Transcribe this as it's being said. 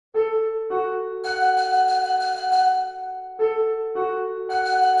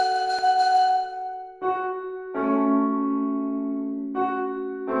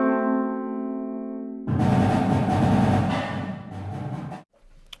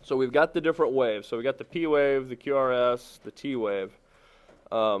So we've got the different waves. So we've got the P wave, the QRS, the T wave.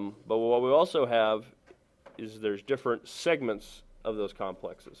 But what we also have is there's different segments of those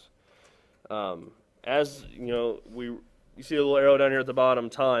complexes. As you know, you see a little arrow down here at the bottom,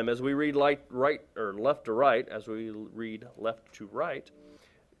 time. As we read right or left to right, as we read left to right,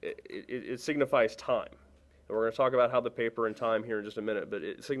 it signifies time. And we're going to talk about how the paper and time here in just a minute, but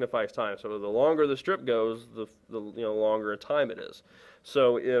it signifies time. So the longer the strip goes, the longer in time it is.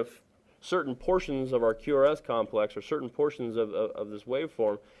 So if certain portions of our QRS complex or certain portions of this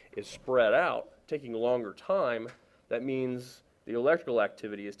waveform is spread out, taking longer time, that means the electrical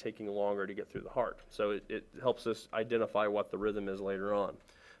activity is taking longer to get through the heart. So it helps us identify what the rhythm is later on.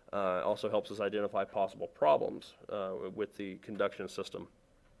 It also helps us identify possible problems with the conduction system.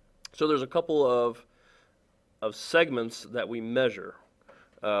 So there's a couple of segments that we measure.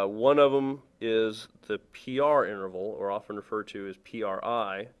 One of them is the PR interval, or often referred to as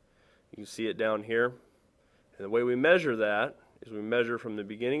PRI. You can see it down here. And the way we measure that is we measure from the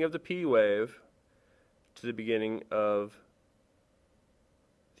beginning of the P wave to the beginning of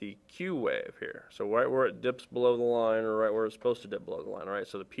the Q wave here. So right where it dips below the line, or right where it's supposed to dip below the line. All right,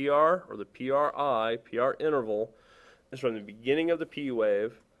 so the PR or the PRI, PR interval, is from the beginning of the P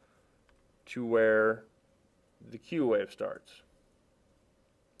wave to where the Q wave starts.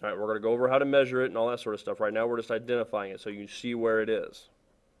 All right, we're going to go over how to measure it and all that sort of stuff. Right now we're just identifying it so you can see where it is.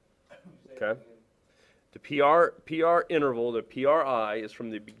 Okay? The PR interval, the PRI, is from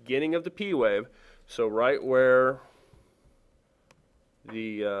the beginning of the P wave, so right where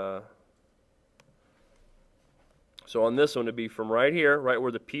so on this one it'd be from right here, right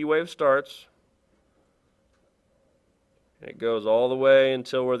where the P wave starts, and it goes all the way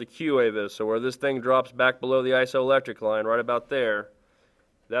until where the Q wave is. So where this thing drops back below the isoelectric line, right about there,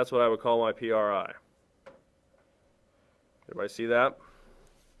 that's what I would call my PRI. Everybody see that?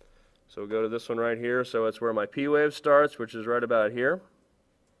 So we'll go to this one right here. So it's where my P wave starts, which is right about here.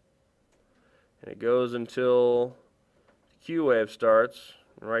 And it goes until the Q wave starts.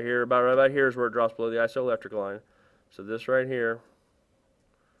 And right here, right about here is where it drops below the isoelectric line. So this right here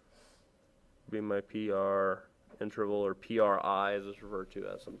will be my PR interval, or PRI as it's referred to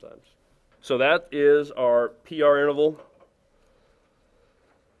as sometimes. So that is our PR interval.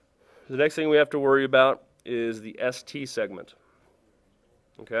 The next thing we have to worry about is the ST segment.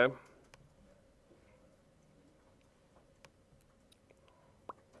 Okay?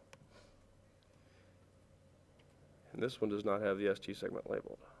 And this one does not have the ST segment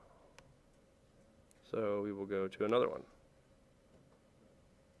labeled. So we will go to another one.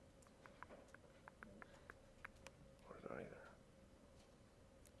 Not either.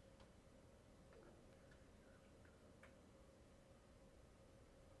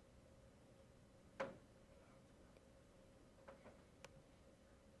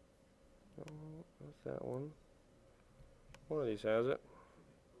 Oh, that's that one. One of these has it.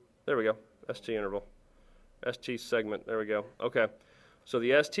 There we go. ST interval. ST segment. There we go. Okay. So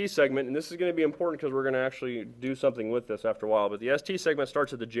the ST segment, and this is going to be important because we're going to actually do something with this after a while, but the ST segment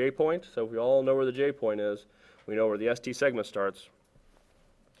starts at the J point. So if we all know where the J point is, we know where the ST segment starts.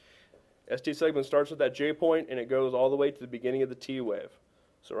 ST segment starts with that J point, and it goes all the way to the beginning of the T wave.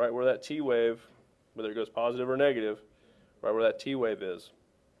 So right where that T wave, whether it goes positive or negative, right where that T wave is.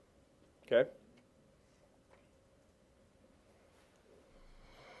 Okay?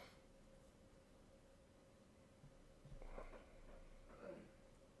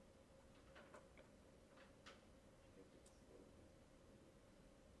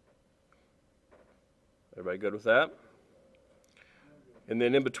 Everybody good with that? And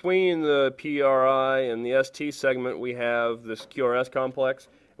then in between the PRI and the ST segment, we have this QRS complex,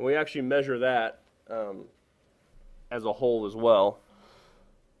 and we actually measure that as a whole as well.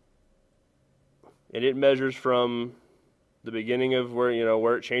 And it measures from the beginning of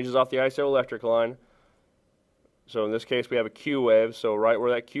where it changes off the isoelectric line. So in this case, we have a Q wave, so right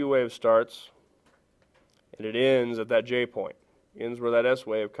where that Q wave starts, and it ends at that J point. It ends where that S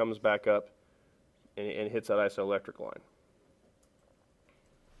wave comes back up and hits that isoelectric line.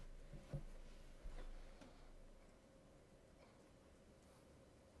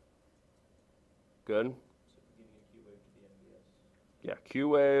 Good? Yeah, Q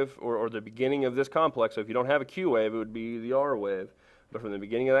wave, or the beginning of this complex. So if you don't have a Q wave, it would be the R wave. But from the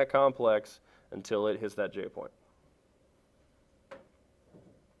beginning of that complex until it hits that J point.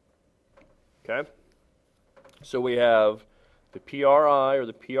 Okay? So we have the PRI, or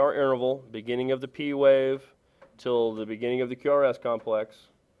the PR interval, beginning of the P wave till the beginning of the QRS complex.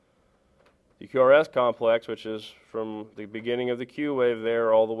 The QRS complex, which is from the beginning of the Q wave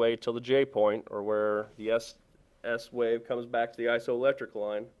there all the way till the J point, or where the S wave comes back to the isoelectric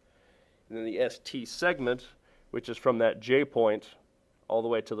line. and then the ST segment, which is from that J point all the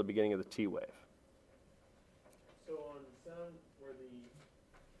way to the beginning of the T wave. So on sound where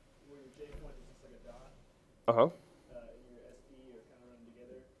your J point is just like a dot, Uh-huh. your ST are kind of running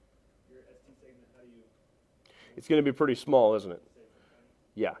together. Your ST segment, how do you? It's going to be pretty small, isn't it?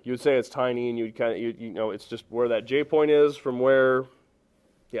 Yeah, you would say it's tiny, and you'd kind of you know it's just where that J point is from where.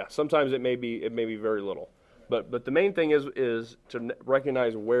 Yeah, sometimes it may be very little, but the main thing is to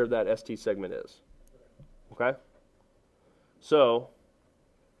recognize where that ST segment is. Okay. So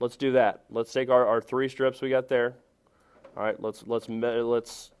let's do that. Let's take our 3 strips we got there. All right. Let's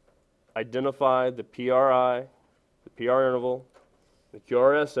identify the PRI, the PR interval, the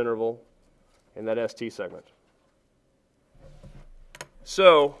QRS interval, and that ST segment.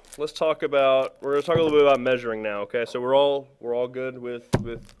 So let's talk about. We're going to talk a little bit about measuring now. Okay, so we're all good with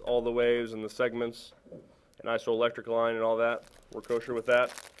all the waves and the segments and isoelectric line and all that. We're kosher with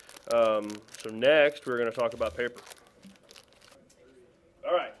that. So next we're going to talk about paper.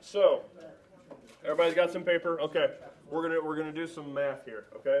 All right. So everybody's got some paper. Okay. We're gonna do some math here.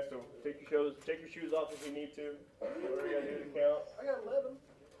 Okay. So take your shoes off if you need to. Whatever you gotta do to count. I got 11.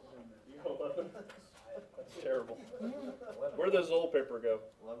 You got 11. That's terrible. Where does old paper go?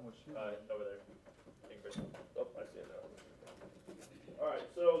 11 with shoes. Over there. Oh, I see it now. All right,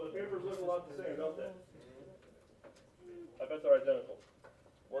 so the papers look a lot the same, don't they? I bet they're identical.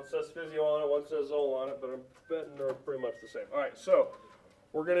 One says physio on it, one says Zoll on it, but I'm betting they're pretty much the same. All right, so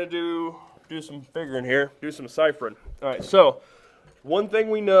we're gonna do some figuring here, do some ciphering. All right, so one thing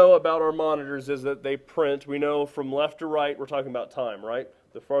we know about our monitors is that they print. We know from left to right, we're talking about time, right?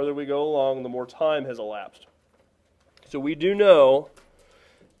 The farther we go along, the more time has elapsed. So we do know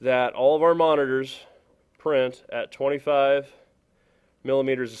that all of our monitors print at 25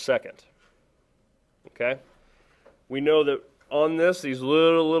 millimeters a second. Okay? We know that on this, these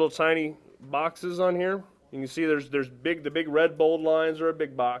little tiny boxes on here, you can see the big red bold lines are a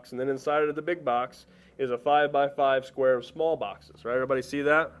big box, and then inside of the big box is a 5 by 5 square of small boxes, right? Everybody see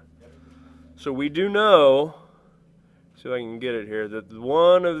that? So we do know, see if I can get it here, that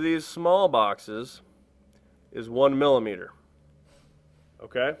one of these small boxes is 1 millimeter.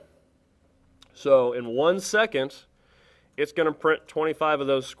 Okay? So in 1 second, it's going to print 25 of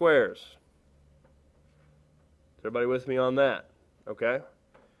those squares. Is everybody with me on that? Okay?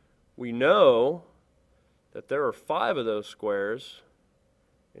 We know that there are 5 of those squares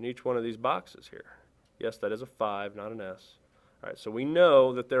in each one of these boxes here. Yes, that is a 5, not an S. All right, so we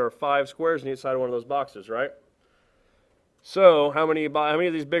know that there are 5 squares in each side of one of those boxes, right? So how many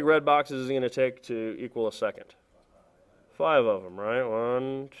of these big red boxes is it going to take to equal a second? 5 of them, right?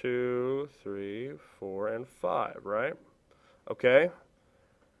 1, 2, 3, 4, and 5, right? Okay.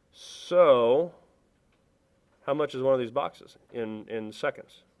 So how much is one of these boxes in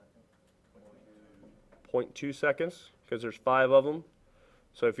seconds? 0.2 seconds, because there's 5 of them.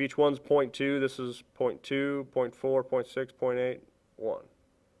 So if each one's 0.2, this is 0.2, 0.4, 0.6, 0.8, 1.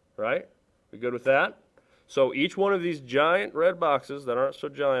 Right? We good with that? So each one of these giant red boxes that aren't so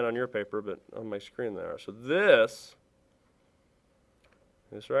giant on your paper, but on my screen they are. So this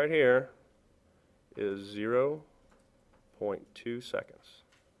right here is 0.2 seconds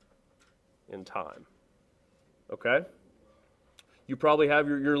in time. Okay? You probably have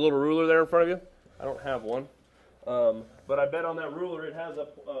your little ruler there in front of you. I don't have one. But I bet on that ruler it has a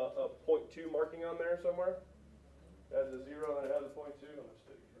 0.2 marking on there somewhere. It has a 0 and it has a 0.2.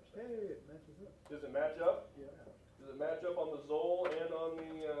 Hey, it matches up. Does it match up? Yeah. Does it match up on the Zoll and on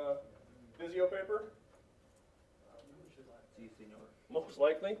the physio paper? Most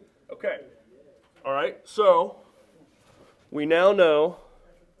likely. Okay. All right. So we now know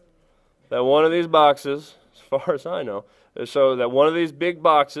that one of these boxes, as far as I know, so that one of these big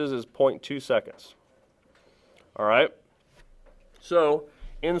boxes is 0.2 seconds. All right. So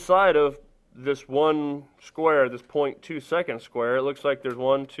inside of this one square, this 0.2 second square, it looks like there's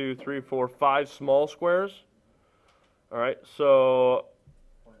 1, 2, 3, 4, 5 small squares. All right. So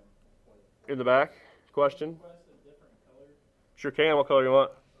in the back, question? Sure can. What color do you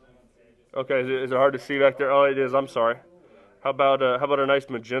want? Okay. Is it hard to see back there? Oh, it is. I'm sorry. How about a nice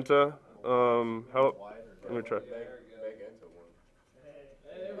magenta? Let me try.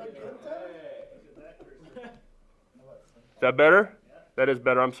 Is that better? That is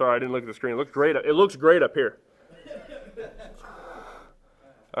better. I'm sorry, I didn't look at the screen. It looks great. It looks great up here.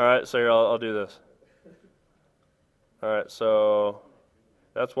 All right, so here, I'll do this. All right, so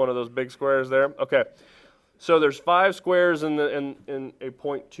that's one of those big squares there. Okay, so there's 5 squares in a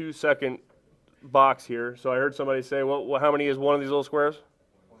 0.2 second box here. So I heard somebody say, well, how many is one of these little squares?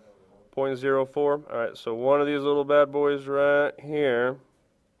 0.04. All right, so one of these little bad boys right here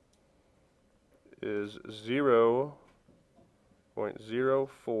is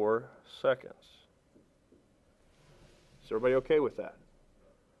 0.04 seconds. Is everybody okay with that?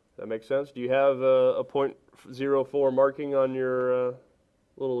 Does that make sense? Do you have a 0.04 marking on your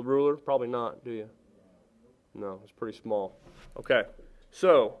little ruler? Probably not, do you? No, it's pretty small. Okay,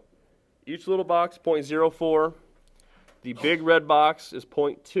 so each little box 0.04. The big red box is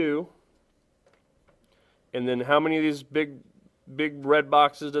 0.2. And then how many of these big red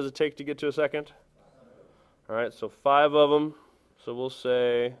boxes does it take to get to a second? All right, so 5 of them. So we'll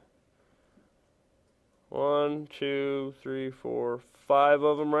say 1, 2, 3, 4, 5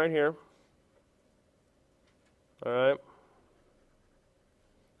 of them right here. All right.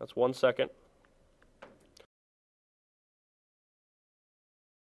 That's 1 second.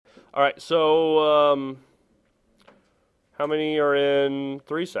 All right, so how many are in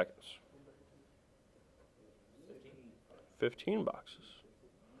 3 seconds? 15 boxes.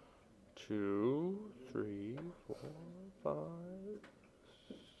 2, 3, 4, 5,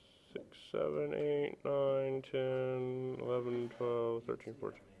 6, 7, 8, 9, 10, 11, 12, 13,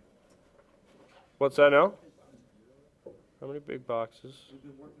 14. What's that now? How many big boxes?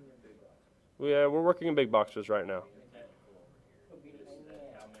 Yeah, we're working in big boxes right now.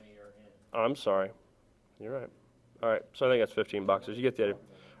 I'm sorry. You're right. All right, so I think that's 15 boxes. You get the idea.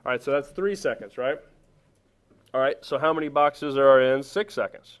 All right, so that's 3 seconds, right? All right, so how many boxes are in 6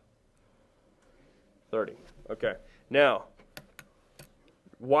 seconds? 30. Okay. Now,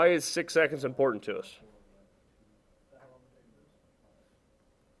 why is 6 seconds important to us?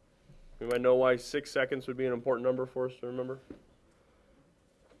 You might know why 6 seconds would be an important number for us to remember?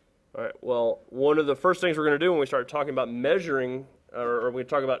 All right, well, one of the first things we're going to do when we start talking about measuring, or when we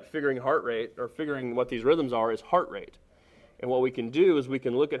talk about figuring heart rate, or figuring what these rhythms are, is heart rate. And what we can do is we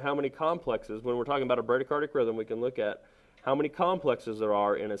can look at how many complexes, when we're talking about a bradycardic rhythm, we can look at how many complexes there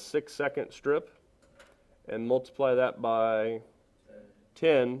are in a 6-second strip and multiply that by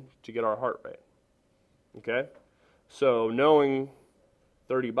 10 to get our heart rate. Okay? So knowing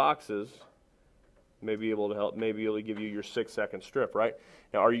 30 boxes may be able to help, may be able to give you your 6-second strip, right?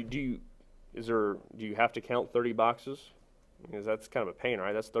 Now, do you have to count 30 boxes? Because that's kind of a pain,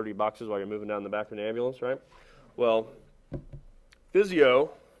 right? That's 30 boxes while you're moving down the back of an ambulance, right? Well,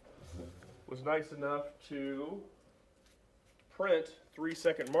 Physio was nice enough to print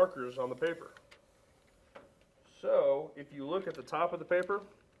 3-second markers on the paper. So if you look at the top of the paper,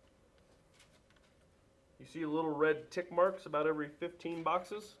 you see little red tick marks about every 15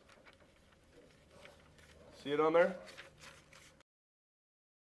 boxes. See it on there?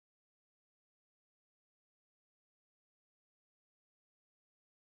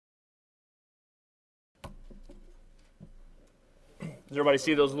 Does everybody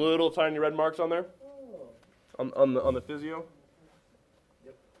see those little tiny red marks on there? On the Physio?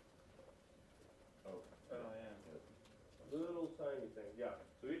 Yep. Oh yeah. Little tiny thing, yeah.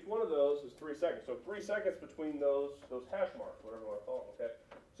 So each one of those is 3 seconds. So 3 seconds between those hash marks, whatever you want to call them, okay?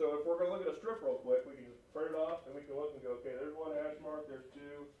 So if we're going to look at a strip real quick, we can just print it off and we can look and go, okay, there's 1 hash mark, there's 2.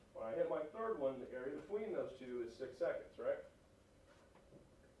 When I hit my 3rd one, the area between those 2 is 6 seconds, right?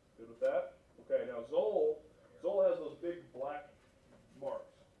 Good with that? Okay, now Zoll has those big black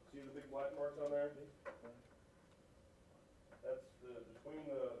marks. See the big black marks on there? That's between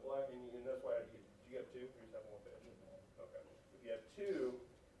the black and that's why you get 2. You just have 1 page. Okay. If you have 2,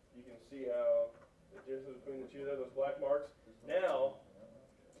 you can see how the difference between the 2 there, those black marks. Now,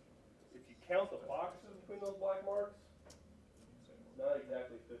 if you count the boxes between those black marks, it's not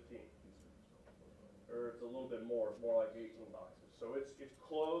exactly 15. Or it's a little bit more. It's more like 18 boxes. So it's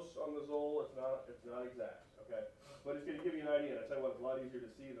close on the Zoll. It's not exact. Okay. But it's going to give you an idea. I tell you what, it's a lot easier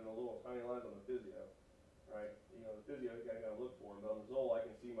to see than the little tiny lines on the Physio, right? You know, the Physio, you got to look for them. But on the Zoll, I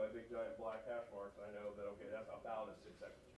can see my big giant black hash marks. I know that